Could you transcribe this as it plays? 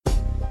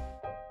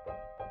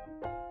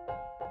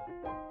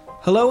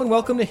Hello and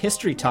welcome to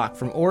History Talk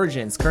from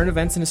Origins, Current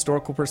Events and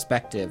Historical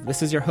Perspective.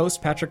 This is your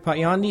host, Patrick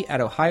Patyandi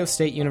at Ohio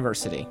State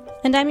University.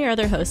 And I'm your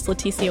other host,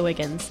 Leticia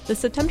Wiggins. The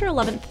September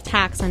 11th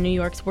attacks on New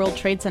York's World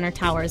Trade Center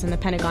towers and the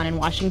Pentagon in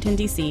Washington,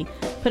 D.C.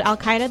 put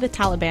al-Qaeda, the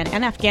Taliban,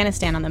 and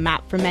Afghanistan on the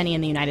map for many in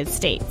the United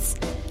States.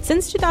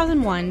 Since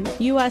 2001,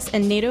 U.S.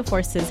 and NATO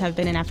forces have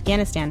been in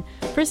Afghanistan,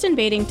 first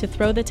invading to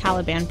throw the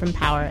Taliban from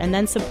power and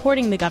then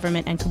supporting the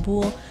government and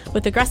Kabul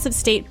with aggressive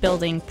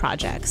state-building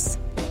projects.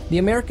 The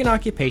American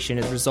occupation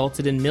has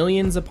resulted in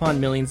millions upon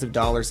millions of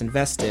dollars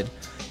invested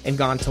and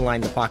gone to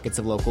line the pockets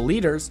of local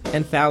leaders,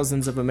 and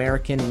thousands of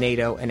American,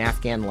 NATO, and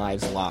Afghan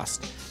lives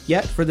lost.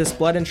 Yet, for this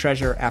blood and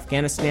treasure,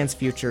 Afghanistan's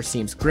future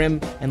seems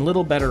grim and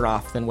little better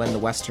off than when the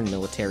Western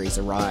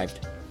militaries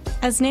arrived.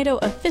 As NATO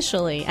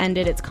officially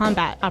ended its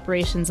combat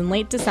operations in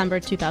late December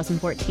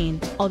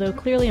 2014, although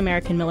clearly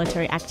American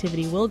military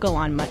activity will go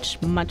on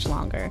much, much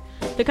longer,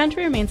 the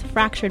country remains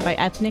fractured by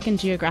ethnic and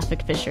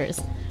geographic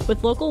fissures,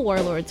 with local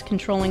warlords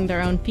controlling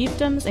their own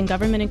fiefdoms and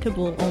government in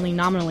Kabul only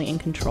nominally in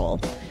control.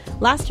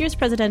 Last year's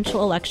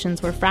presidential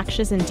elections were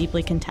fractious and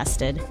deeply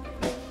contested.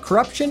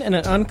 Corruption and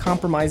an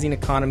uncompromising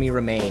economy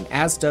remain,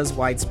 as does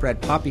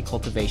widespread poppy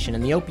cultivation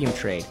and the opium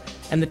trade.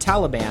 And the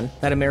Taliban,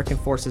 that American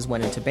forces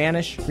went in to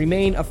banish,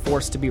 remain a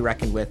force to be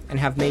reckoned with and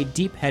have made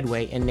deep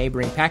headway in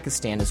neighboring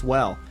Pakistan as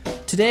well.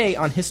 Today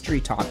on History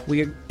Talk,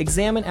 we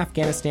examine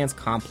Afghanistan's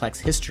complex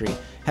history.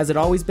 Has it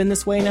always been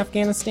this way in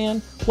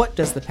Afghanistan? What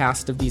does the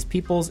past of these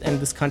peoples and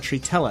this country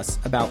tell us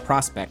about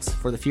prospects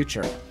for the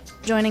future?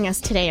 Joining us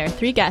today are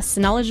three guests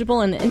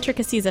knowledgeable in the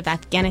intricacies of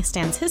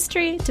Afghanistan's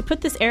history to put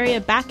this area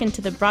back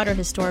into the broader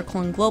historical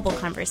and global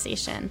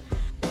conversation.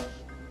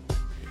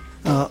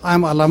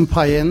 I'm Alam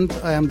Payend.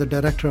 I am the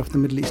director of the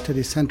Middle East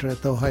Studies Center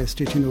at The Ohio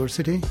State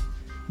University.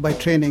 By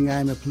training, I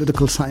am a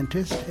political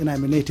scientist, and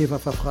I'm a native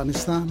of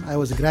Afghanistan. I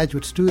was a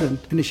graduate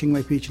student finishing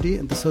my PhD,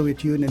 and the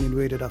Soviet Union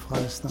invaded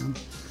Afghanistan.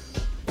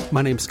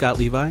 My name's Scott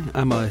Levi.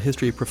 I'm a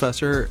history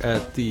professor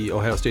at The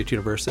Ohio State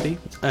University,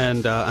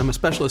 and I'm a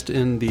specialist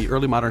in the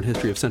early modern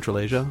history of Central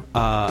Asia.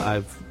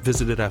 I've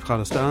visited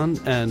Afghanistan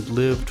and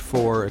lived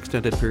for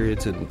extended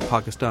periods in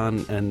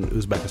Pakistan and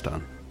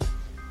Uzbekistan.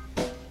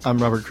 I'm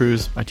Robert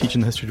Cruz. I teach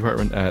in the history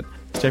department at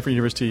Stanford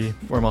University,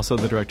 where I'm also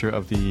the director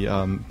of the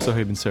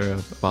Sohaib and Sarah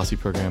Abbasi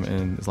program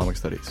in Islamic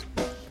Studies.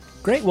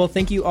 Great. Well,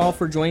 thank you all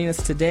for joining us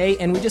today.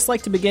 And we'd just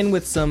like to begin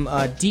with some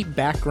deep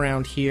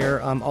background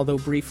here, although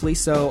briefly.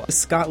 So,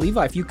 Scott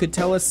Levi, if you could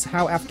tell us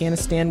how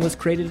Afghanistan was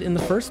created in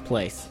the first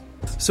place.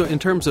 So in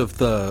terms of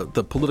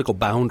the political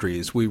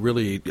boundaries, we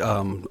really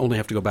only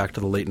have to go back to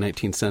the late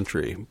 19th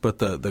century. But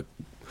the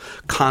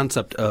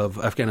concept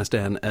of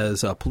Afghanistan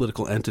as a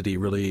political entity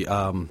really,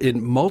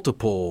 in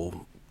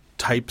multiple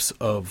types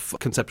of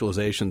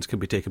conceptualizations, can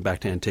be taken back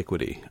to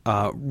antiquity.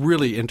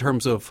 Really, in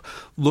terms of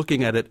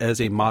looking at it as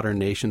a modern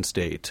nation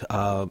state,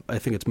 I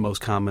think it's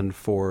most common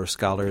for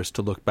scholars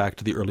to look back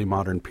to the early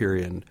modern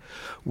period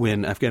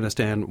when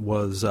Afghanistan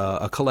was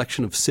a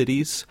collection of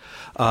cities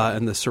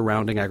and the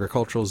surrounding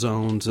agricultural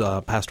zones,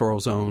 pastoral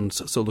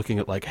zones, so looking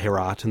at like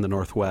Herat in the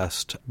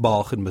northwest,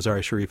 Balkh and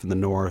Mazar-e Sharif in the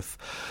north,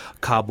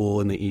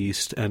 Kabul in the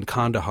east, and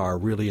Kandahar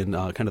really in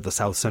kind of the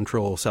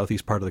south-central,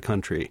 southeast part of the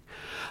country.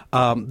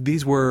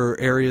 These were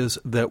areas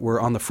that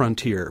were on the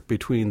frontier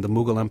between the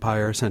Mughal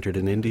Empire centered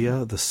in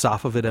India, the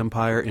Safavid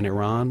Empire in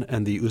Iran,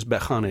 and the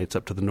Uzbek Khanates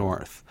up to the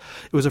north.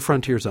 It was a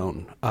frontier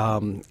zone.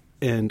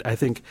 And I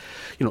think,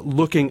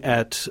 looking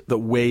at the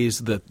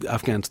ways that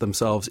Afghans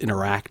themselves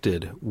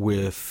interacted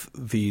with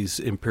these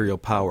imperial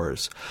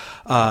powers,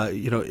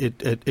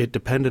 it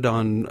depended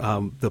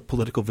on the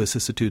political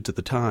vicissitudes at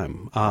the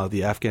time.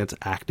 The Afghans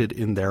acted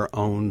in their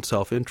own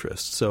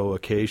self-interest. So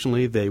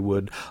occasionally they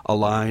would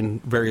align,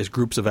 various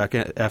groups of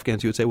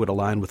Afghans, you would say, would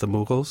align with the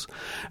Mughals.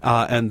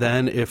 And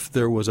then if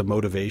there was a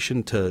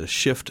motivation to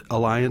shift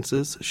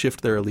alliances,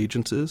 shift their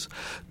allegiances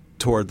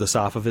toward the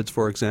Safavids,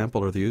 for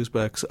example, or the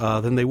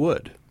Uzbeks, then they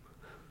would.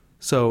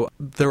 So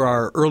there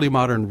are early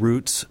modern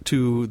roots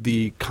to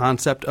the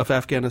concept of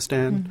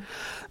Afghanistan.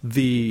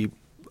 Mm-hmm.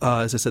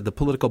 As I said, the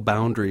political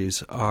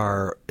boundaries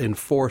are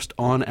enforced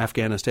on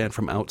Afghanistan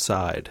from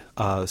outside.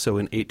 So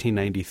in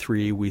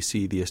 1893, we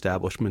see the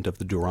establishment of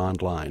the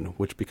Durand Line,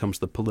 which becomes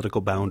the political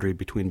boundary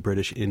between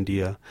British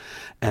India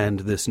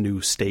and this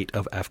new state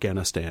of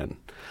Afghanistan.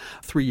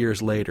 3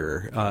 years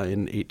later,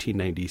 in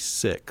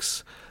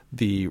 1896,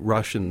 the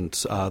Russian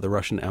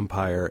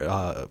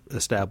Empire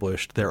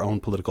established their own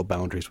political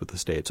boundaries with the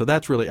state. So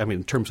that's really,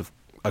 in terms of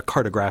a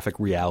cartographic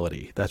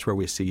reality, that's where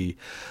we see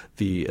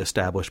the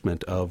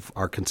establishment of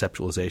our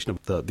conceptualization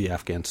of the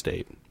Afghan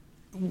state.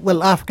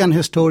 Well, Afghan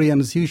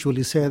historians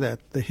usually say that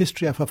the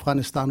history of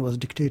Afghanistan was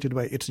dictated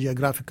by its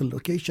geographical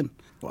location.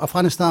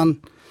 Afghanistan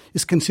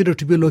is considered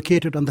to be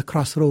located on the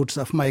crossroads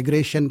of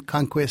migration,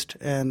 conquest,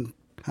 and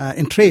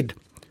in trade.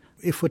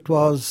 If it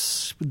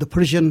was the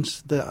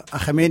Persians, the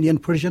Achaemenian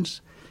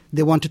Persians,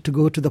 they wanted to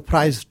go to the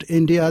prized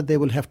India, they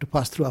will have to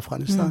pass through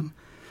Afghanistan.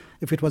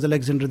 If it was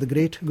Alexander the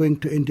Great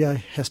going to India,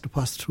 he has to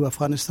pass through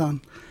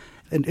Afghanistan.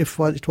 And if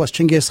it was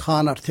Genghis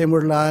Khan or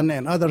Tamerlan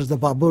and others, the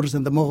Baburs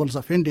and the Mughals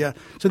of India,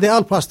 so they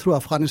all passed through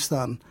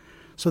Afghanistan.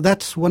 So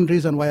that's one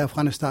reason why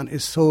Afghanistan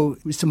it's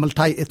a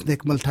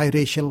multi-ethnic,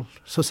 multiracial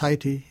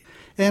society.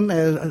 And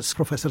as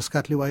Professor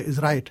Scott Levi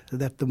is right,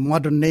 that the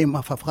modern name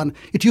of Afghanistan,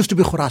 it used to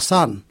be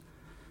Khurasan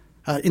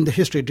in the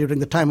history during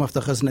the time of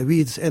the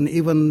Ghaznavids and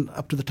even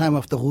up to the time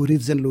of the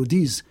Ghurids and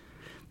Lodis.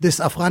 This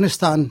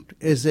Afghanistan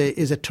is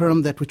a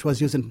term which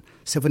was used in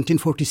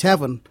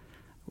 1747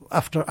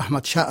 after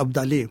Ahmad Shah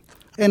Abdali.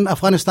 And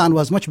Afghanistan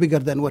was much bigger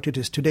than what it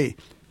is today.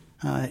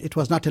 It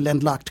was not a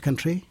landlocked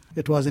country.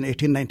 It was in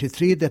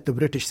 1893 that the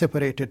British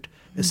separated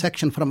a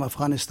section from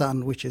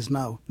Afghanistan, which is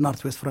now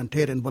northwest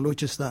frontier in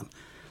Balochistan.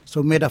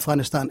 So made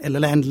Afghanistan a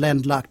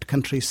landlocked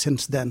country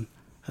since then,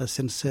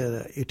 since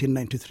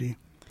 1893.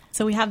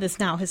 So we have this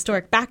now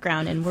historic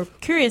background, and we're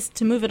curious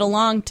to move it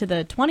along to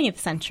the 20th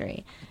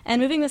century.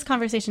 And moving this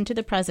conversation to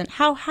the present,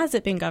 how has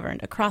it been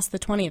governed across the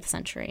 20th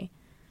century?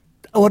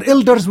 Our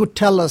elders would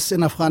tell us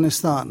in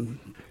Afghanistan,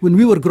 when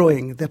we were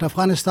growing, that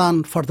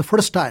Afghanistan, for the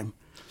first time,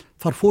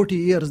 for 40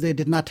 years, they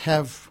did not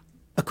have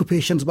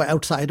occupations by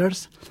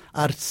outsiders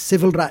or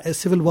civil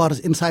wars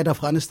inside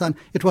Afghanistan.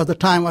 It was the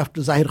time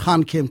after Zahir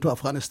Khan came to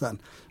Afghanistan.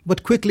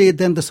 But quickly,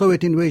 then the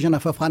Soviet invasion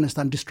of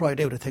Afghanistan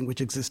destroyed everything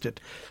which existed.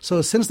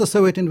 So since the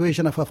Soviet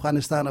invasion of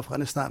Afghanistan,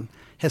 Afghanistan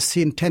has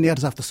seen 10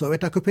 years of the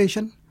Soviet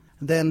occupation,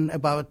 then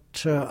about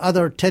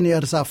other 10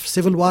 years of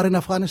civil war in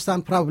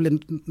Afghanistan,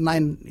 probably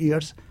 9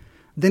 years.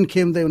 Then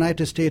came the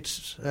United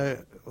States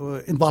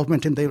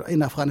involvement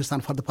in Afghanistan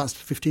for the past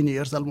 15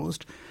 years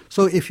almost.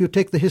 So if you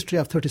take the history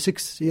of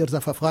 36 years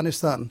of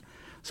Afghanistan,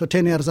 so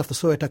 10 years of the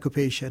Soviet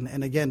occupation,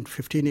 and again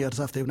 15 years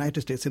of the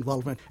United States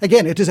involvement,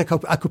 again it is an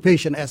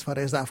occupation as far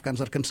as the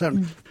Afghans are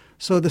concerned.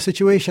 So the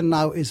situation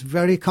now is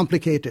very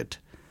complicated.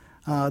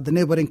 The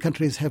neighboring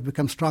countries have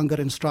become stronger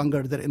and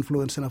stronger, their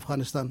influence in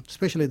Afghanistan,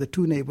 especially the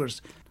two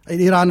neighbors,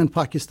 Iran and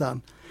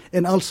Pakistan,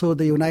 and also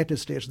the United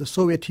States. The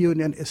Soviet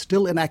Union is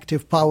still an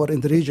active power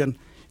in the region,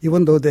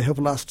 even though they have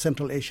lost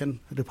Central Asian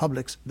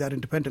republics. They are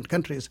independent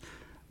countries,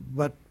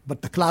 but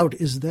the cloud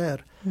is there.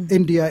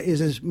 India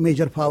is a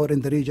major power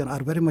in the region,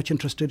 are very much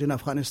interested in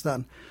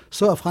Afghanistan.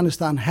 So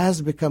Afghanistan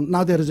has become,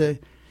 now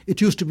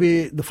it used to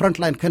be the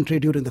frontline country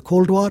during the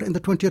Cold War in the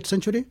 20th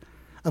century.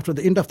 After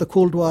the end of the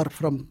Cold War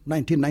from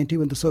 1990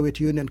 when the Soviet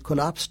Union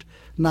collapsed,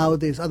 now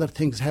these other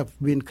things have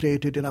been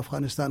created in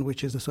Afghanistan,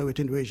 which is the Soviet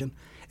invasion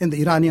and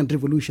the Iranian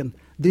Revolution.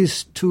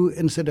 These two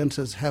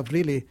incidences have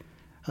really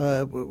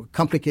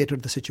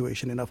complicated the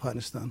situation in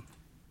Afghanistan.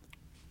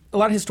 A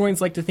lot of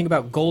historians like to think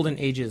about golden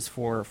ages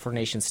for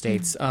nation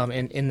states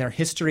in their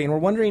history, and we're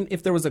wondering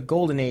if there was a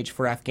golden age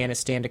for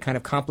Afghanistan to kind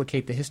of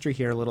complicate the history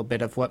here a little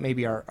bit of what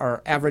maybe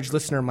our average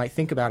listener might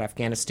think about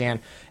Afghanistan.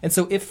 And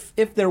so if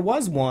there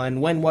was one,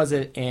 when was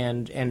it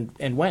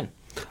and when?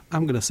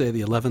 I'm going to say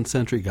the 11th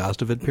century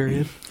Ghaznavid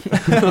period.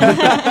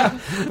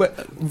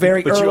 But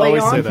early you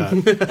always on? say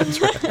that.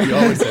 That's right. You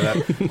always say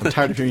that. I'm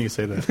tired of hearing you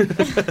say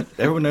that.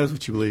 Everyone knows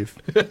what you believe.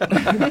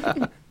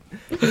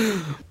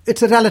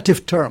 It's a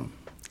relative term.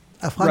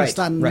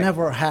 Afghanistan Right.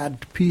 never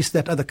had peace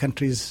that other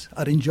countries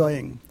are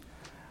enjoying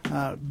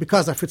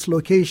because of its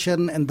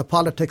location and the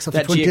politics of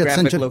That the 20th geographic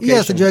century. location.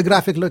 Yes, the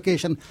geographic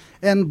location,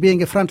 and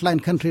being a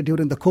frontline country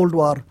during the Cold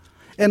War.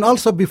 And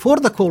also before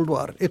the Cold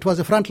War, it was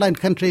a frontline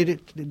country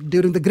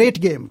during the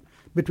Great Game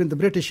between the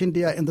British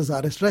India and the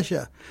Tsarist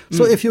Russia.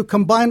 So if you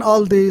combine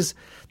all these,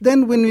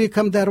 then when we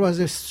come, there was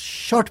a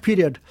short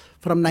period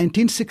from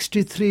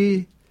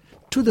 1963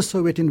 to the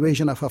Soviet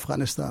invasion of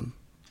Afghanistan,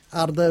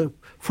 or the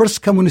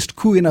first communist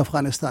coup in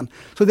Afghanistan.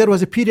 So there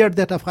was a period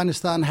that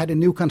Afghanistan had a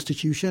new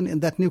constitution,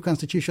 and that new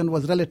constitution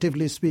was,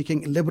 relatively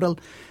speaking, liberal.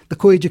 The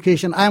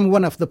co-education, I am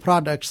one of the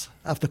products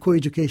of the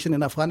co-education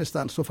in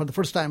Afghanistan. So for the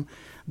first time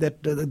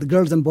that the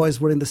girls and boys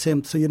were in the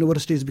same, so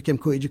universities became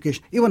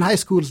co-education. Even high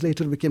schools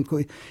later became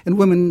and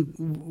women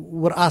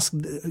were asked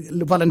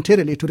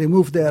voluntarily to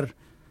remove their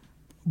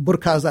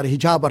burqas or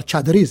hijab or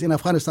chadaris. In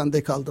Afghanistan,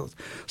 they call those.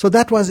 So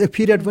that was a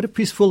period very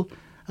peaceful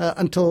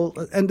and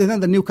then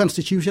the new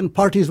constitution,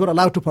 parties were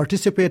allowed to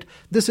participate.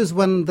 This is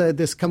when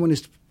this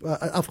communist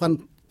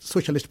Afghan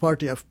Socialist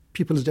Party, of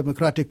People's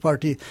Democratic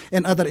Party,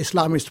 and other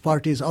Islamist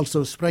parties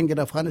also sprang in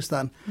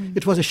Afghanistan.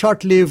 It was a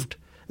short-lived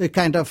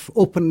kind of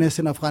openness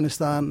in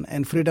Afghanistan,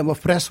 and freedom of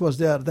press was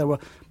there. There were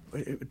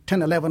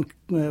 10, 11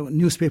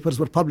 newspapers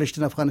were published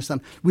in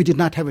Afghanistan. We did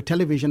not have a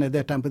television at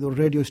that time, but there were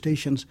radio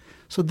stations.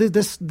 So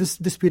this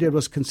period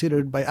was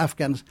considered by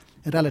Afghans,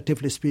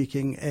 relatively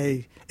speaking,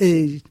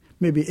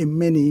 maybe a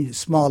mini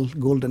small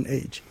golden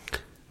age.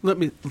 Let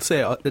me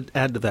say,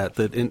 add to that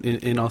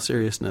in all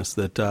seriousness,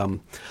 that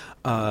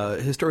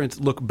historians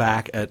look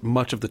back at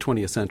much of the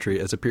 20th century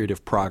as a period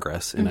of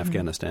progress in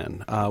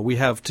Afghanistan. We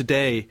have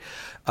today,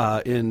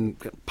 in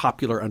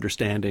popular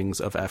understandings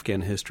of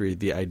Afghan history,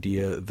 the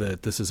idea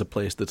that this is a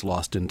place that's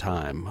lost in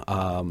time,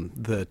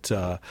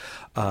 that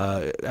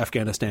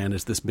Afghanistan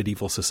is this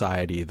medieval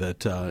society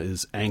that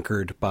is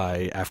anchored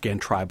by Afghan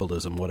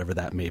tribalism, whatever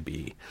that may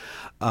be.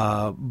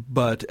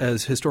 But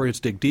as historians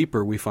dig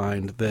deeper, we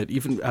find that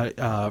even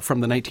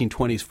from the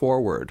 1920s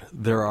forward,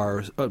 there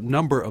are a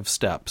number of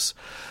steps,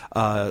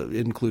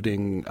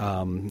 including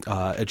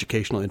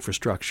educational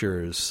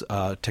infrastructures,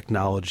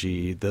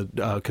 technology,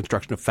 the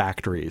construction of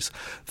factories,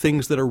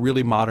 things that are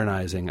really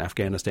modernizing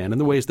Afghanistan in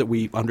the ways that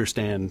we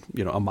understand,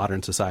 a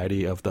modern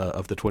society of the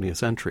 20th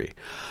century.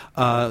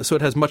 So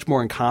it has much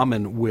more in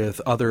common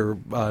with other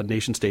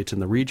nation states in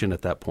the region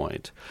at that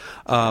point.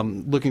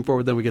 Looking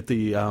forward, then we get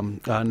the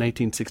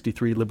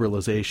 1963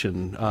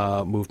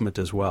 liberalization movement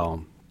as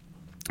well.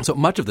 So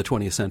much of the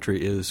 20th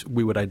century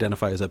we would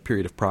identify as a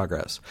period of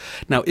progress.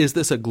 Now, is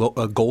this a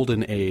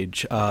golden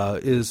age?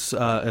 As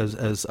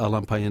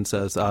Alam Payen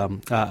says,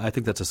 I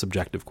think that's a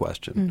subjective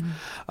question.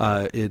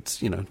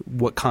 It's,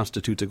 what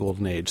constitutes a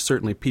golden age?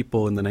 Certainly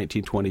people in the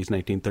 1920s,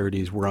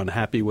 1930s were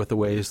unhappy with the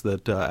ways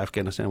that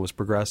Afghanistan was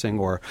progressing,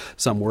 or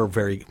some were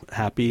very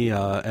happy,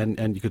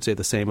 and you could say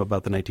the same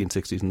about the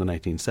 1960s and the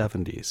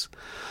 1970s.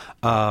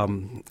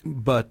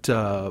 But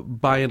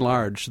by and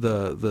large,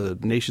 the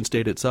nation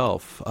state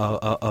itself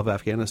of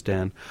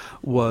Afghanistan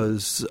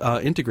was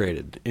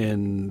integrated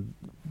in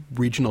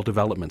regional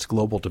developments,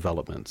 global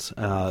developments.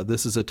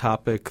 This is a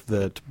topic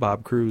that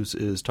Bob Cruz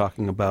is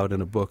talking about in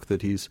a book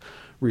that he's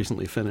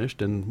recently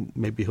finished, and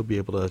maybe he'll be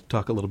able to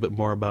talk a little bit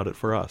more about it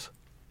for us.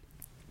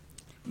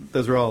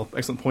 Those are all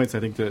excellent points. I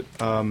think that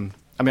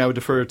I would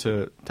defer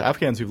to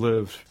Afghans who've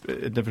lived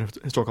at different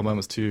historical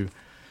moments to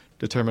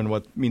determine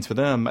what it means for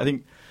them. I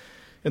think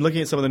in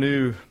looking at some of the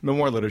new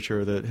memoir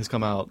literature that has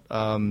come out,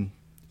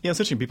 it's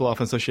interesting. People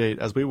often associate,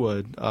 as we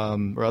would,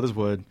 or others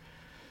would,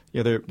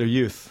 their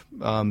youth,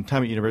 time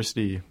at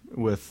university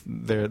with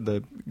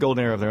the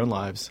golden era of their own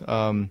lives.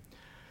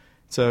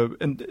 So,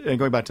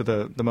 going back to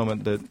the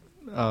moment that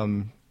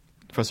the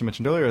professor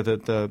mentioned earlier,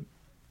 that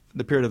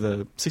the period of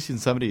the 60s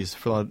and 70s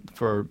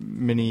for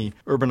many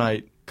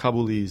urbanite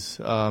Kabulis,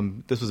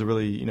 this was a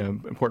really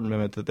important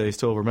moment that they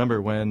still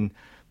remember, when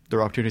there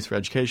were opportunities for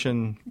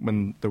education,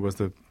 when there was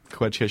the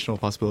coeducational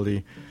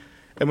possibility,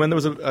 and when there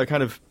was a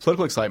kind of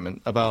political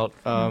excitement about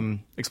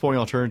exploring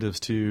alternatives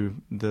to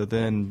the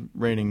then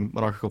reigning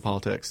monarchical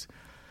politics.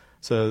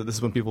 So this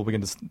is when people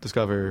begin to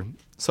discover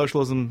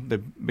socialism. They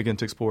begin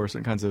to explore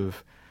certain kinds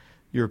of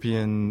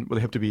European, what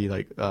they hope to be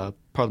like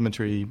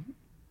parliamentary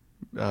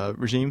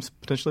regimes,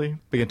 potentially.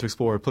 Begin to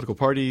explore political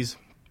parties.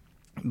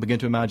 Begin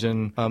to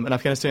imagine an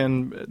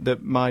Afghanistan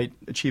that might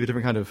achieve a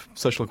different kind of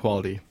social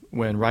equality,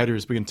 when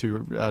writers begin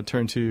to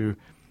turn to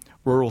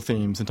rural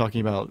themes and talking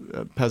about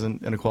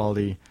peasant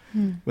inequality,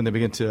 when they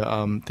begin to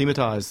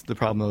thematize the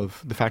problem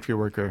of the factory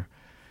worker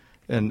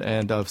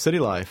and of city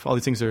life. All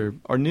these things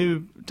are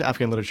new to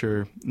Afghan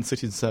literature in the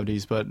 60s and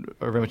 70s, but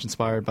are very much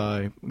inspired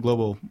by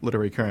global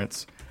literary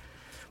currents.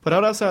 But I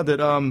would also add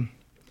that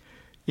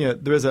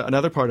there is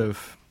another part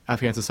of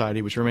Afghan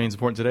society which remains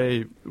important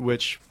today,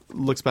 which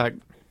looks back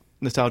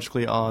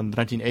nostalgically on the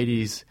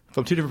 1980s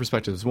from two different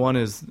perspectives. One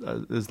is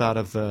that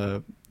of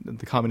the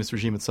communist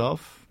regime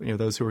itself,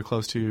 those who were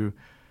close to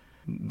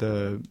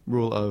the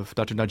rule of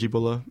Dr.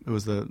 Najibullah, who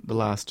was the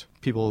last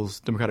People's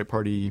Democratic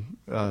Party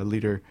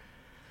leader,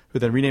 who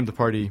then renamed the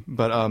party,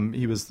 but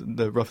he was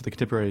roughly the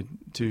contemporary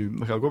to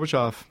Mikhail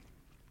Gorbachev.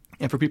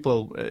 And for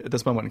people at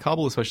this moment in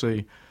Kabul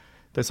especially,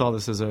 they saw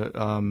this as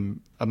a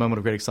moment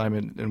of great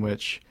excitement in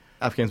which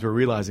Afghans were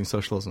realizing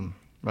socialism,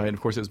 right? And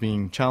of course it was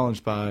being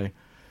challenged by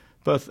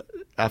both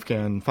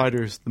Afghan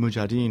fighters, the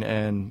Mujahideen,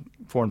 and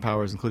foreign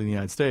powers, including the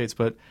United States.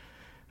 But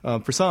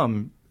for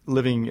some,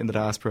 living in the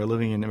diaspora,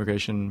 living in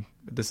immigration,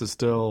 they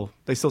still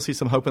see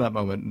some hope in that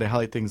moment. They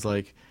highlight things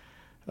like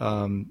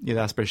the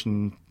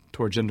aspiration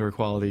toward gender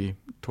equality,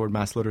 toward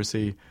mass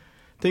literacy,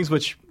 things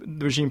which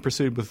the regime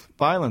pursued with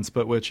violence,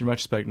 but which in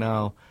retrospect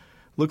now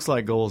looks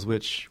like goals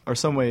which are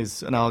some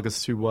ways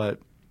analogous to what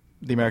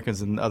the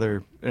Americans and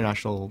other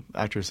international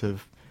actors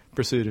have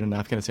pursued in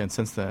Afghanistan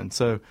since then.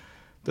 So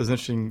there's an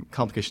interesting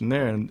complication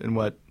there, and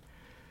what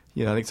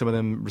I think some of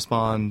them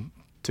respond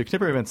to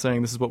contemporary events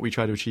saying, this is what we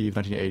tried to achieve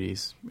in the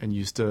 1980s, and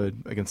you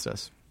stood against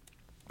us.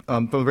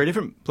 From a very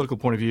different political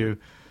point of view,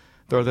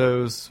 there are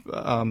those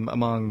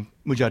among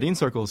Mujahideen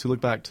circles who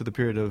look back to the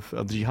period of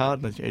the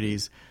jihad in the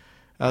 1980s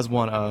as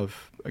one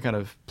of a kind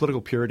of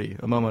political purity,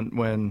 a moment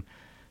when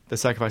they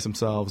sacrificed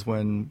themselves,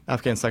 when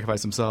Afghans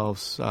sacrificed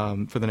themselves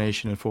for the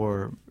nation and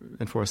for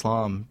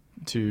Islam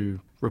to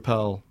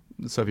repel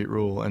the Soviet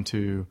rule and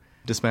to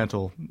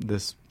dismantle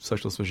this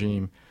socialist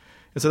regime.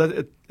 And so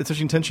it's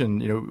interesting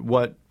tension.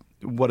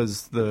 What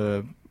is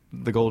the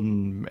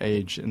golden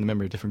age in the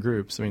memory of different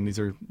groups? I mean, these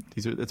are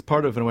it's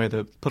part of, in a way,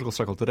 the political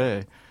struggle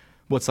today.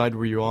 What side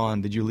were you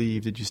on? Did you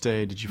leave? Did you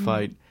stay? Did you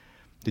fight?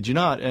 Did you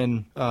not?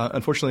 And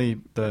unfortunately,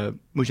 the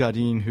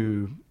Mujahideen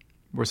who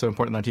were so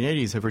important in the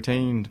 1980s have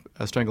retained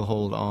a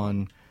stranglehold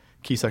on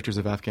key sectors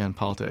of Afghan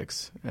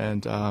politics.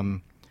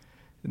 And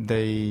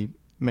they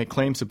make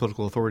claims to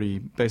political authority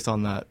based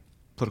on that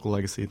political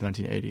legacy of the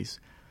 1980s.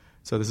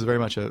 So this is very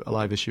much a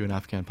live issue in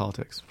Afghan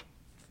politics.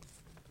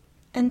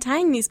 And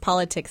tying these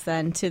politics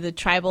then to the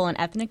tribal and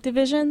ethnic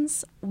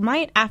divisions,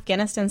 might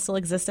Afghanistan still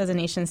exist as a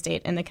nation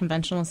state in the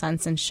conventional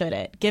sense, and should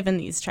it, given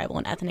these tribal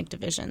and ethnic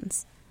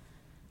divisions?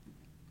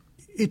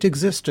 It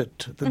existed.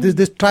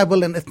 These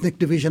tribal and ethnic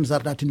divisions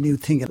are not a new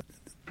thing.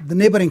 The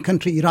neighboring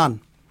country,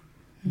 Iran,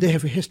 they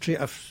have a history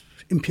of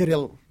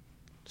imperial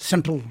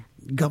central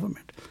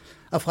government.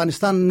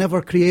 Afghanistan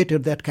never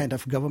created that kind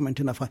of government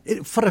in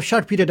Afghanistan. For a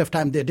short period of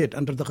time they did,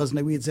 under the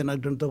Ghaznavids and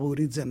under the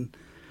Ghurids. And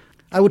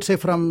I would say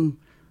from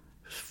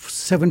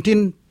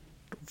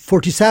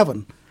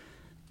 1747,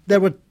 there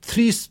were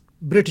 3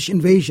 British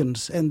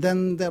invasions, and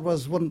then there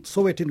was one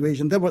Soviet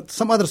invasion. There were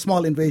some other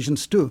small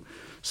invasions too.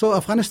 So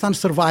Afghanistan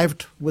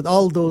survived with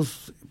all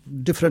those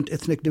different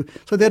ethnic.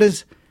 So there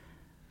is,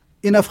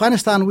 in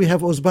Afghanistan, we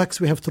have Uzbeks,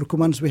 we have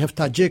Turkmens, we have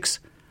Tajiks.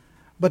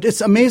 But it's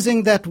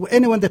amazing that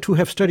anyone who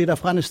have studied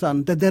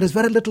Afghanistan, that there is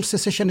very little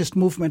secessionist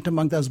movement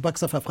among the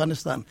Uzbeks of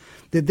Afghanistan,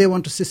 that they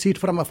want to secede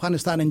from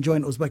Afghanistan and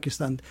join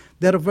Uzbekistan.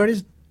 There are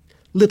very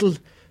little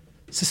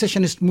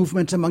secessionist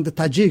movements among the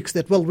Tajiks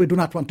that, well, we do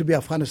not want to be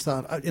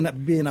Afghanistan,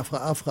 be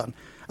Afghan.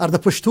 Are the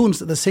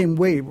Pashtuns the same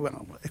way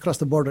across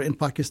the border in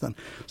Pakistan?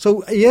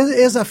 So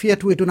as of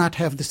yet, we do not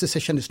have the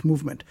secessionist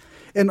movement.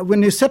 And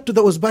when you said to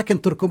the Uzbek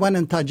and Turkmen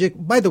and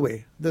Tajik, by the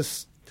way,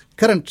 this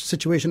current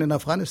situation in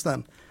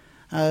Afghanistan,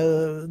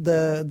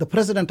 the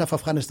president of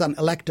Afghanistan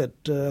elected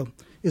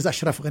is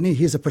Ashraf Ghani.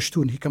 He's a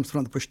Pashtun. He comes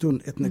from the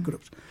Pashtun ethnic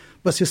groups.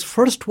 But his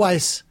first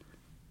vice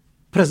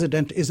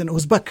president is an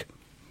Uzbek.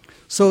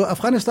 So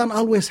Afghanistan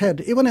always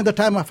had, even in the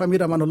time of Amir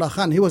Amanullah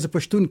Khan, he was a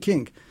Pashtun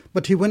king.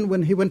 But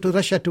when he went to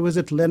Russia to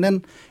visit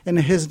Lenin, and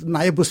his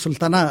Naib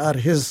Sultana, or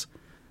his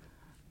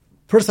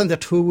person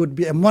who would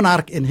be a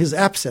monarch in his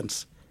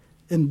absence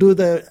and do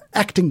the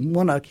acting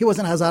monarch, he was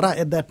an Hazara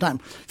at that time.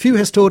 Few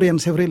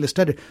historians have really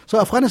studied.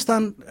 So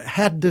Afghanistan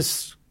had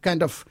this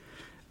kind of,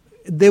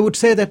 they would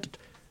say that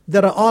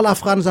all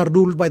Afghans are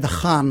ruled by the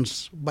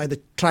Khans, by the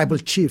tribal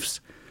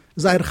chiefs.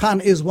 Zahir Khan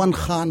is one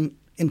Khan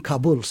in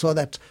Kabul, so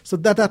that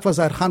was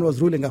Zahir Khan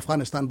was ruling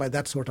Afghanistan by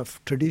that sort of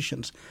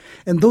traditions.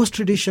 And those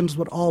traditions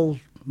were all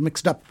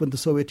mixed up when the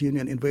Soviet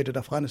Union invaded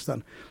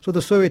Afghanistan. So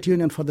the Soviet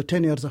Union, for the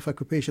 10 years of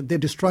occupation, they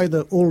destroyed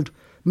the old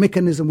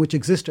mechanism which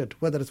existed,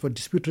 whether it's for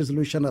dispute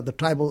resolution or the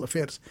tribal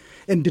affairs,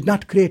 and did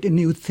not create a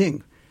new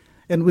thing.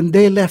 And when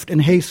they left in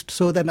haste,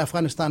 so then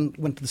Afghanistan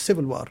went to the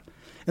civil war.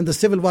 And the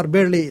civil war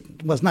barely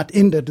was not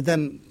ended,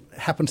 then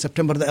happened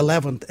September the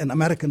 11th, and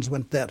Americans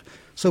went there.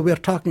 So we are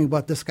talking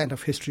about this kind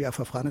of history of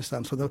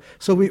Afghanistan.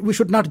 So we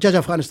should not judge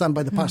Afghanistan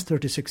by the past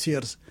 36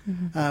 years.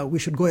 We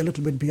should go a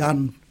little bit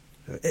beyond,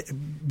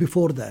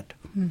 before that.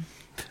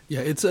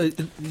 Yeah, it's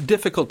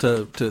difficult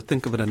to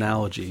think of an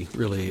analogy,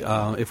 really.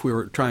 If we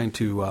were trying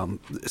to,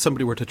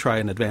 somebody were to try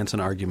and advance an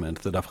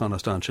argument that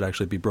Afghanistan should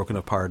actually be broken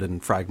apart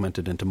and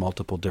fragmented into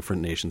multiple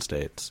different nation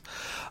states.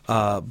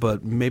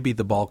 But maybe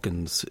the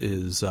Balkans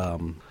is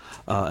an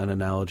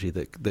analogy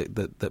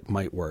that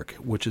might work,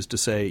 which is to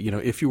say,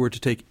 if you were to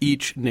take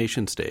each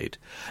nation state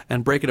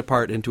and break it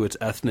apart into its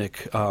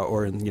ethnic,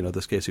 or in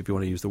this case, if you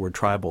want to use the word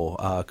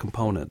tribal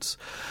components,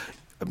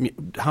 I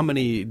mean, how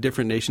many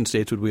different nation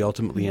states would we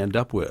ultimately end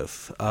up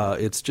with?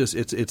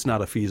 It's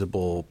not a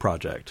feasible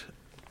project.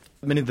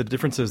 Many of the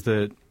differences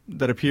that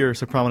appear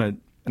so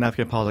prominent in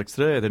Afghan politics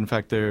today, that in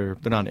fact they're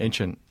not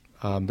ancient.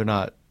 They're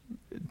not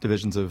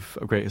divisions of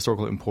great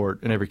historical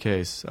import in every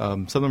case.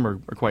 Some of them are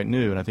quite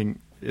new, and I think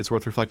it's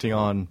worth reflecting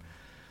on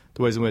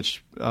the ways in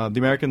which the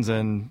Americans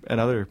and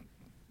other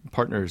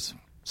partners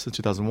since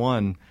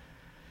 2001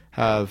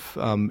 have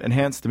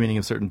enhanced the meaning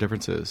of certain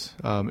differences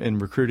in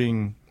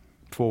recruiting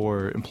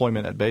for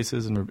employment at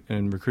bases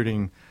and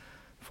recruiting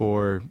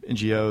for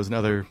NGOs and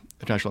other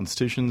international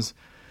institutions,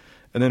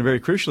 and then very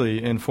crucially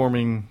in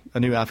forming a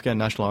new Afghan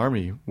national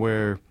army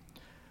where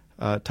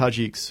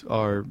Tajiks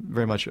are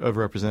very much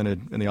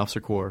overrepresented in the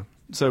officer corps.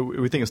 So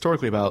we think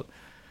historically about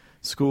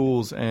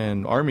schools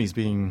and armies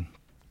being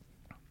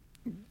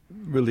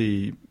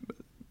really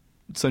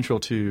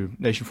central to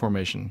nation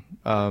formation.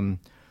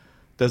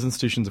 Those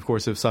institutions, of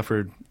course, have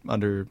suffered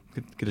under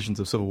conditions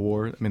of civil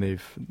war. I mean,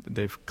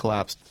 they've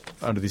collapsed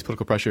under these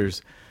political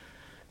pressures,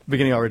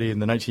 beginning already in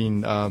the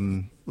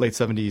late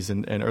 70s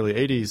and early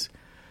 80s.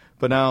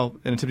 But now,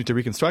 in attempting to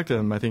reconstruct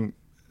them, I think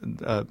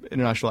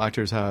international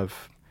actors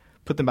have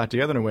put them back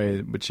together in a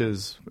way which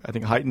has, I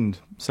think, heightened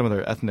some of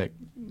their ethnic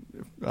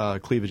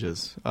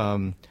cleavages.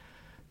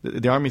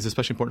 The army is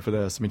especially important for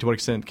this. I mean, to what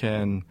extent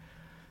can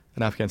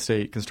an Afghan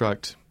state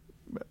construct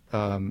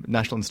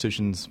national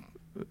institutions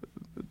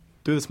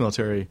through this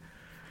military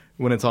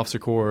when its officer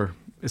corps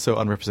is so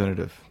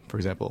unrepresentative, for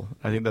example?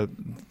 I think that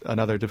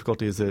another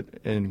difficulty is that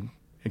in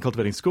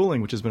cultivating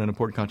schooling, which has been an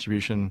important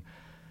contribution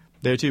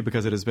there too,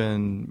 because it has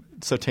been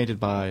so tainted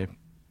by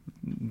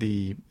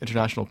the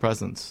international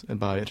presence and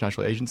by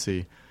international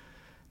agency,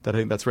 that I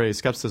think that's raised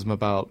skepticism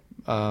about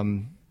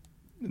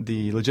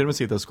the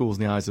legitimacy of those schools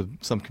in the eyes of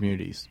some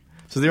communities.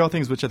 So they're all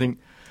things which I think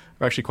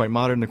are actually quite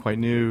modern and quite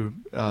new.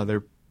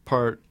 They're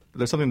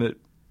something that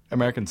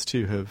Americans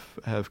too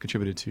have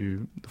contributed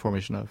to the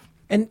formation of.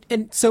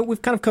 And so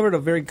we've kind of covered a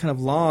very kind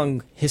of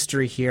long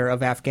history here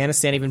of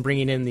Afghanistan, even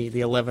bringing in the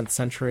 11th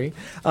century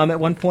at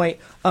one point.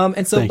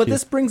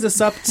 This brings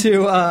us up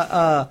to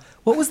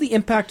what was the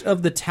impact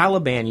of the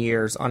Taliban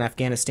years on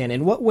Afghanistan?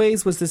 In what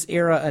ways was this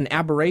era an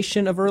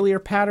aberration of earlier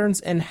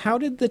patterns, and how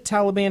did the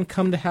Taliban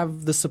come to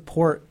have the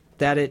support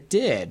that it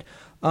did?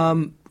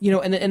 And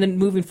then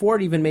moving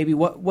forward, even maybe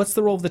what's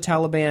the role of the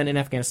Taliban in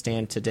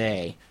Afghanistan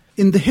today?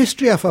 In the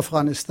history of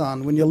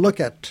Afghanistan, when you look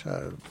at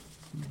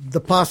the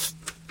past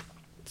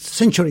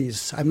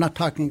centuries, I'm not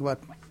talking about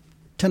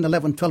 10,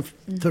 11, 12,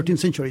 13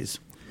 centuries,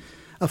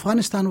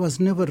 Afghanistan was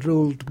never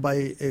ruled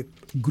by a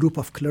group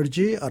of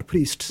clergy or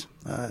priests.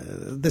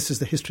 This is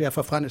the history of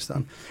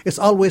Afghanistan. It's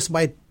always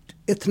by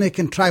ethnic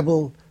and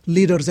tribal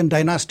leaders and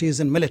dynasties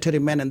and military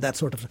men and that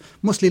sort of,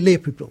 mostly lay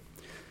people.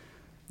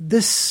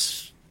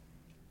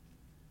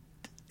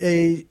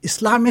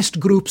 Islamist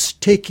groups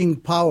taking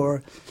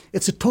power,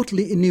 it's a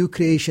totally new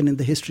creation in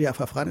the history of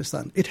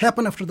Afghanistan. It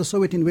happened after the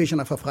Soviet invasion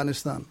of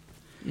Afghanistan.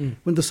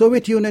 When the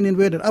Soviet Union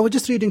invaded, I was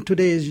just reading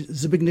today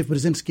Zbigniew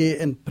Brzezinski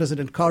and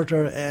President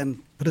Carter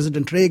and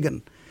President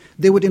Reagan.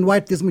 They would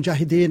invite these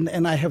mujahideen,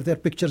 and I have their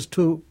pictures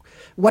too.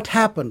 What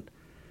happened?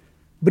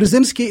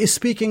 Brzezinski is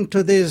speaking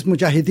to these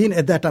mujahideen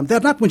at that time.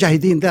 They're not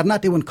mujahideen. They're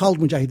not even called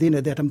mujahideen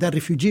at that time. They're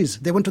refugees.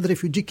 They went to the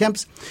refugee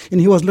camps,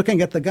 and he was looking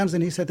at the guns,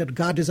 and he said that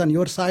God is on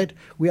your side.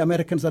 We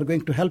Americans are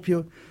going to help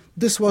you.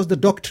 This was the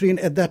doctrine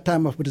at that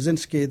time of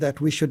Brzezinski, that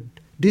we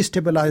should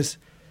destabilize.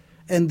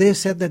 And they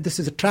said that this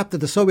is a trap to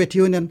the Soviet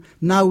Union.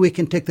 Now we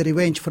can take the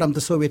revenge from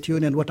the Soviet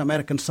Union, what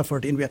Americans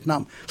suffered in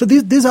Vietnam. So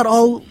these are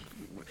all.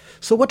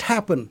 So what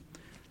happened?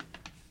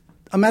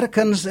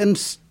 Americans and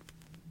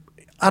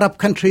Arab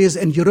countries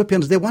and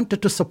Europeans, they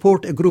wanted to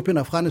support a group in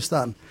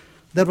Afghanistan.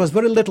 There was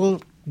very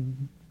little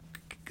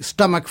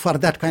stomach for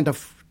that kind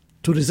of,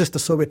 to resist the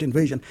Soviet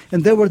invasion.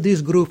 And there were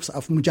these groups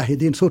of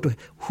mujahideen,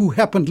 who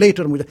happened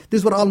later.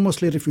 These were all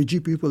mostly refugee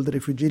people, the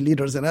refugee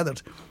leaders and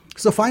others.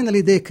 So finally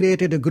they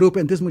created a group,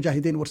 and these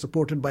mujahideen were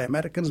supported by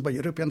Americans, by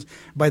Europeans,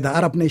 by the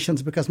Arab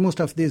nations, because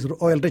most of these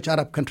oil-rich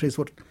Arab countries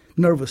were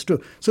nervous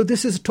too. So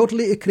this is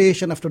totally a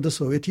creation after the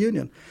Soviet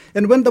Union.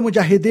 And when the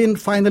mujahideen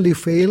finally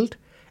failed,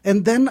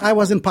 and then I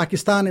was in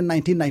Pakistan in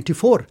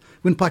 1994,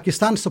 when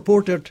Pakistan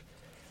supported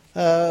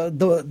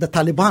the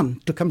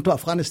Taliban to come to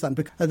Afghanistan,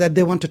 because that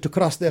they wanted to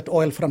cross that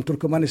oil from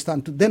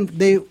Turkmenistan. Then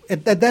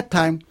at that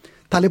time,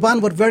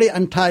 Taliban were very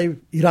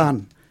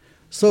anti-Iran.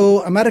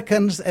 So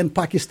Americans and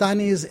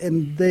Pakistanis,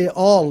 and they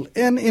all,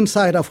 and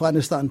inside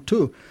Afghanistan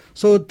too.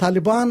 So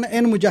Taliban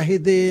and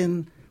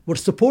Mujahideen were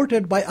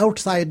supported by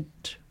outside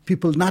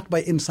people, not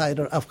by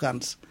insider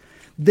Afghans.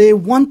 They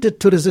wanted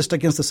to resist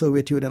against the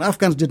Soviet Union.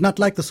 Afghans did not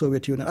like the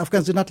Soviet Union.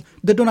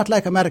 They do not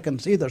like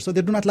Americans either. So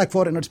they do not like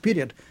foreigners,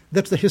 period.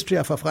 That's the history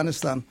of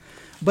Afghanistan.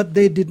 But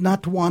they did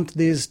not want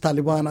these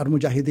Taliban or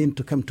Mujahideen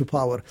to come to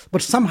power.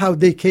 But somehow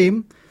they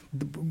came,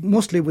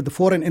 mostly with the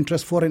foreign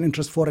interest,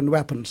 foreign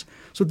weapons.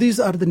 So these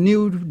are the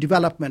new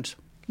developments.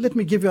 Let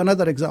me give you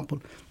another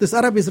example. This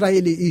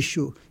Arab-Israeli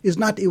issue is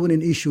not even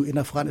an issue in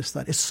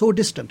Afghanistan. It's so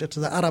distant. It's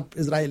the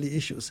Arab-Israeli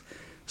issues.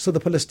 So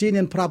the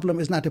Palestinian problem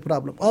is not a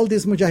problem. All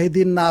these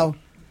mujahideen now,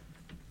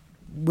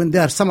 when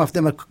some of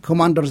them are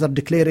commanders are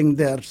declaring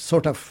their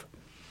sort of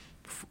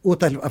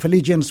oath of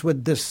allegiance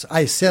with this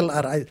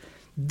ISIL,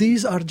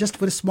 these are just a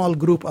very small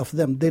group of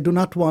them. They do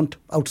not want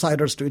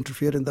outsiders to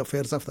interfere in the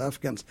affairs of the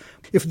Afghans.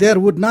 If there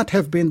would not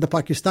have been the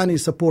Pakistani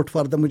support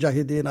for the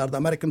mujahideen or the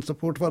American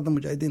support for the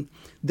mujahideen,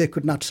 they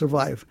could not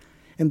survive.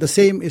 And the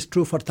same is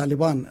true for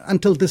Taliban.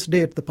 Until this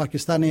date, the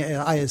Pakistani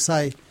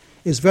ISI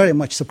is very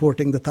much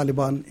supporting the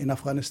Taliban in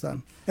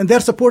Afghanistan. And they're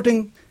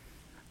supporting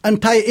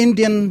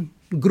anti-Indian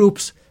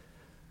groups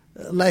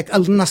like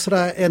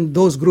Al-Nusra and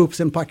those groups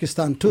in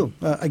Pakistan too,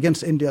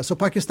 against India. So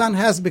Pakistan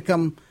has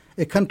become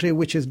a country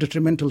which is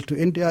detrimental to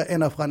India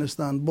and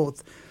Afghanistan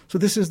both. So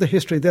this is the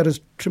history. There is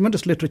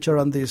tremendous literature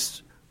on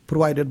this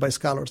provided by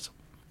scholars.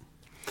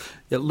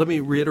 Yeah, let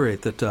me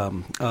reiterate that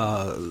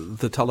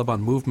the Taliban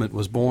movement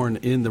was born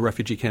in the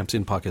refugee camps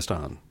in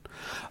Pakistan.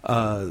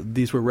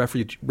 These were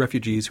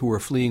refugees who were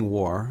fleeing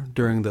war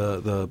during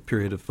the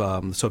period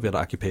of Soviet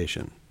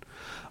occupation.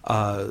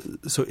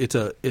 So it's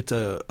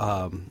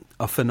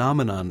a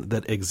phenomenon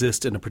that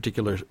exists in a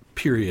particular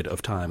period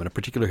of time, in a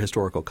particular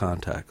historical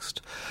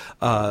context.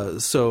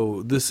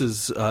 So this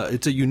is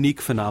it's a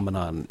unique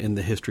phenomenon in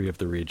the history of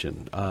the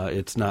region.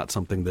 It's not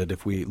something that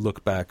if we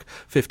look back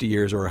 50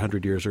 years or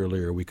 100 years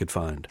earlier we could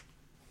find.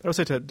 I would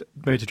say to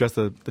address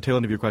the tail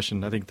end of your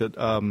question, I think that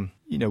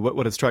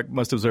what has struck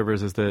most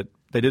observers is that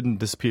they didn't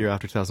disappear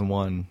after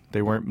 2001.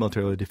 They weren't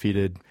militarily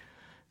defeated.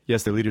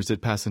 Yes, their leaders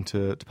did pass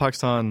into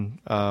Pakistan,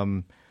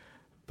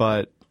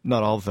 but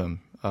not all of them.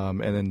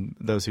 And then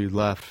those who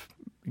left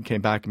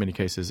came back in many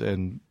cases.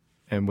 And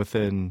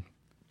within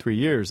 3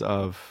 years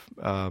of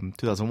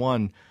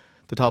 2001,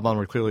 the Taliban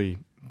were clearly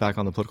back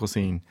on the political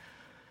scene.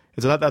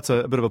 And so that's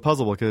a bit of a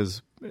puzzle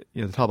because the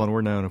Taliban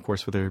were known, of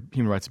course, for their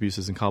human rights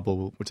abuses in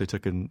Kabul, which they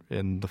took in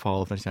the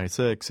fall of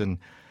 1996, and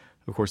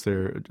of course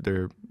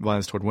their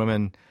violence toward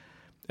women,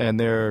 and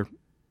their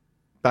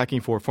backing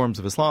for forms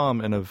of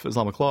Islam and of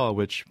Islamic law,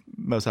 which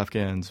most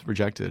Afghans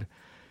rejected.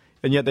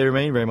 And yet they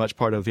remain very much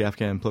part of the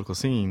Afghan political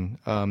scene.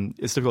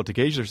 It's difficult to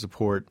gauge their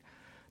support.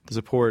 The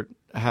support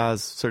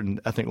has certain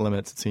ethnic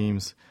limits, it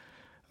seems.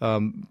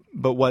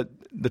 But what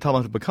the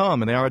Taliban have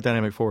become, and they are a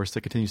dynamic force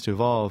that continues to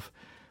evolve,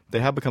 they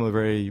have become a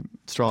very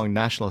strong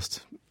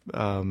nationalist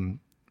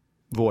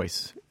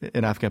voice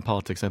in Afghan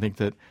politics. I think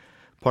that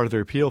part of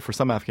their appeal for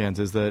some Afghans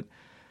is that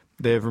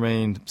they have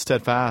remained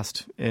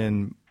steadfast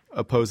in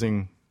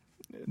opposing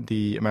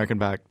the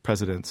American-backed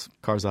presidents,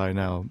 Karzai,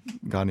 now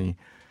Ghani.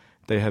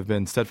 They have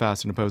been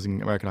steadfast in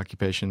opposing American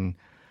occupation,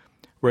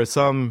 whereas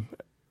some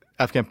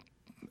Afghan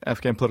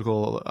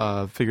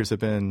political figures have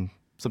been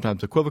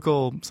sometimes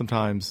equivocal,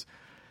 sometimes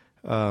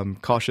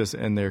cautious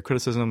in their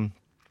criticism.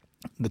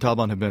 The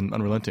Taliban have been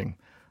unrelenting.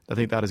 I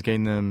think that has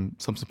gained them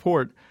some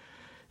support,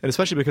 and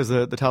especially because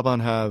the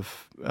Taliban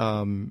have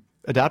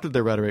adapted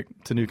their rhetoric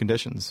to new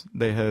conditions.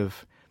 They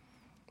have,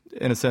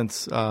 in a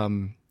sense,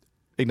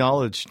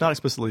 acknowledged, not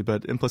explicitly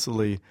but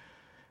implicitly,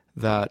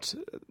 that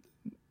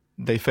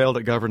they failed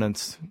at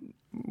governance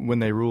when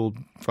they ruled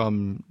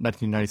from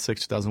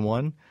 1996 to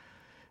 2001,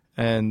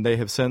 and they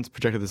have since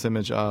projected this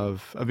image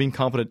of being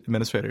competent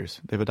administrators.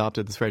 They've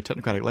adopted this very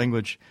technocratic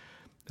language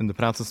in the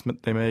pronouncements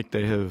they make.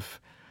 They have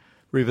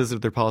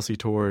revisited their policy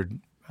toward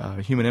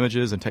human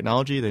images and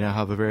technology. They now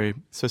have a very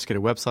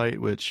sophisticated website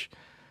which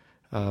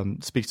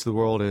speaks to the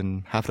world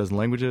in half a dozen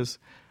languages.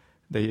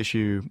 They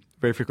issue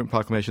very frequent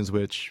proclamations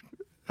which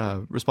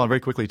respond very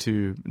quickly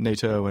to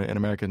NATO and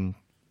American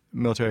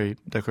military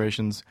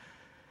declarations.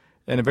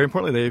 And very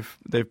importantly,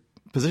 they've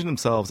positioned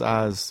themselves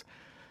as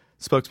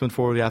spokesmen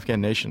for the Afghan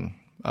nation,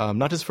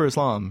 not just for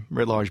Islam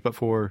writ large, but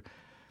for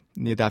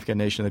the Afghan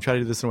nation. They try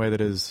to do this in a way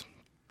that is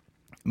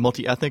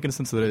multi-ethnic in the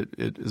sense that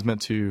it is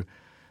meant to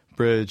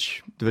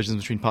bridge divisions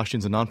between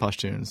Pashtuns and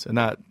non-Pashtuns. And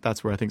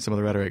that's where I think some of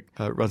the rhetoric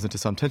runs into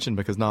some tension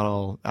because not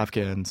all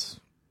Afghans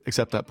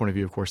accept that point of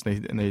view, of course,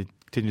 and they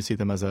continue to see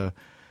them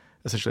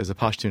essentially as a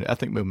Pashtun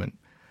ethnic movement.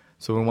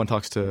 So when one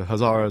talks to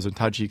Hazaras and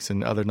Tajiks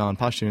and other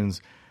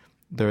non-Pashtuns,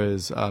 there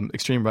is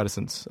extreme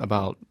reticence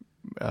about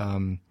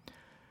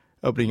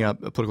opening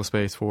up a political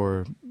space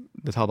for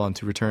the Taliban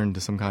to return to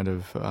some kind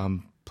of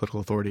political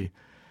authority.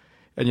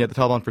 And yet the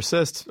Taliban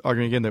persists,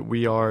 arguing again that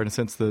we are, in a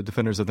sense, the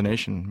defenders of the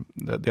nation.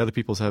 That the other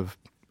peoples and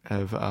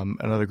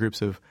other groups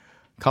have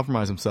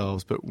compromised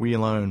themselves, but we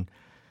alone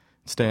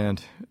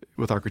stand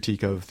with our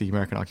critique of the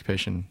American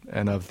occupation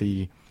and of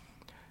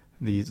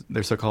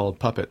their so-called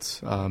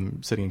puppets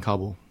sitting in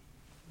Kabul.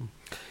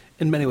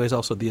 In many ways,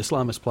 also, the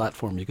Islamist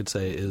platform, you could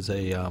say, is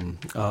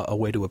a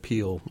way to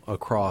appeal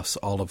across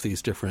all of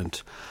these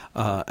different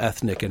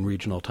ethnic and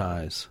regional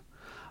ties.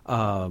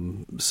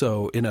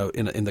 So,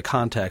 in the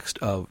context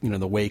of,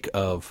 the wake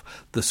of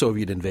the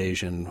Soviet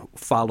invasion,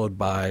 followed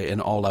by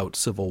an all-out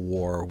civil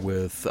war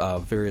with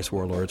various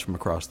warlords from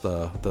across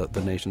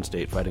the nation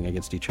state fighting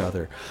against each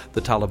other,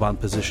 the Taliban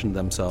positioned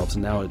themselves,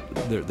 and now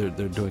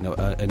they're doing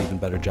an even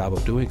better job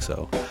of doing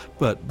so,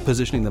 but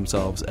positioning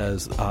themselves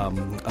as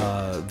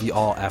the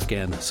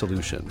all-Afghan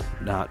solution,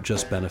 not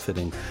just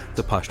benefiting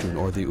the Pashtun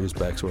or the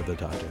Uzbeks or the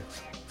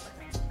Tajiks.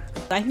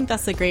 I think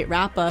that's a great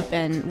wrap-up,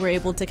 and we're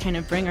able to kind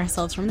of bring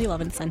ourselves from the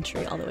 11th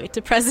century all the way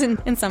to present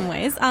in some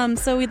ways.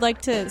 So we'd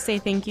like to say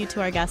thank you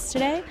to our guests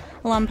today,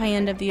 Alam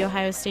Payand of The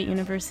Ohio State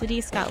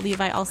University, Scott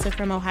Levi, also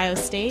from Ohio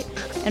State,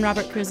 and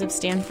Robert Cruz of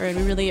Stanford.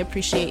 We really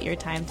appreciate your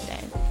time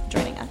today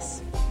joining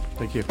us.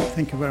 Thank you.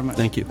 Thank you very much.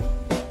 Thank you.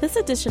 This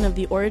edition of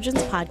the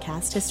Origins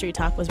Podcast, History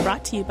Talk, was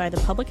brought to you by the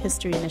Public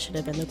History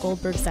Initiative and the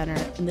Goldberg Center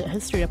in the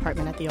History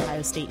Department at The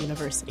Ohio State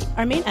University.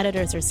 Our main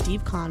editors are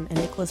Steve Kahn and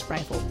Nicholas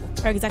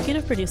Breifel. Our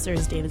executive producer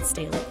is David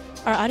Staley.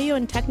 Our audio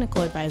and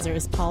technical advisor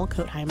is Paul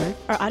Kotheimer.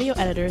 Our audio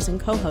editors and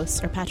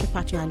co-hosts are Patrick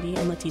Pacciandi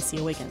and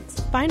Leticia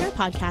Wiggins. Find our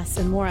podcasts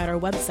and more at our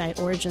website,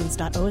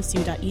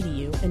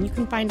 origins.osu.edu, and you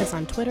can find us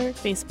on Twitter,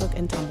 Facebook,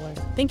 and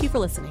Tumblr. Thank you for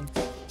listening.